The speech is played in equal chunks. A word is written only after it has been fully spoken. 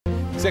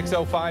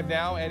6:05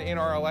 now, and in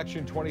our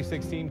election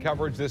 2016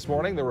 coverage this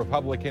morning, the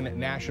Republican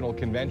National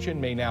Convention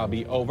may now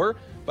be over,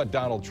 but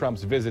Donald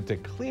Trump's visit to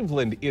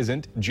Cleveland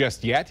isn't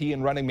just yet. He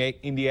and running mate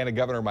Indiana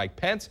Governor Mike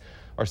Pence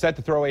are set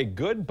to throw a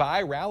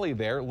goodbye rally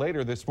there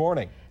later this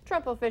morning.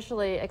 Trump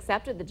officially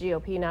accepted the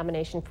GOP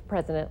nomination for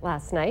president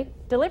last night,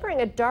 delivering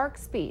a dark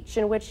speech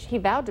in which he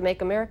vowed to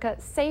make America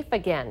safe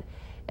again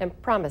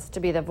and promised to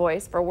be the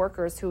voice for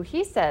workers who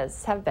he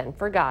says have been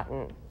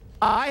forgotten.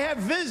 I have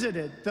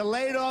visited the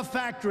laid-off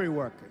factory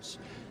workers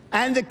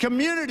and the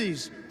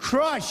communities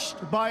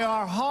crushed by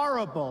our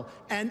horrible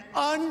and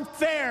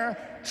unfair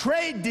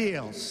trade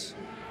deals.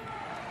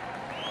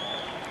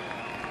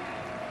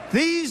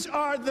 These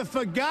are the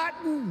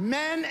forgotten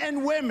men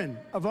and women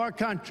of our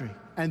country,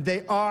 and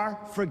they are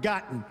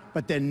forgotten,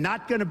 but they're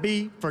not going to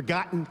be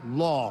forgotten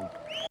long.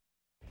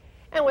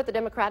 And with the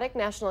Democratic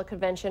National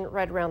Convention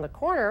right around the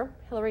corner,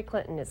 Hillary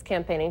Clinton is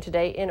campaigning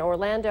today in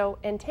Orlando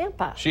and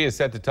Tampa. She is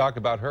set to talk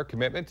about her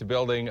commitment to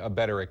building a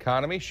better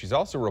economy. She's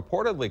also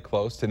reportedly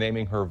close to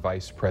naming her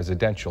vice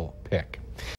presidential pick.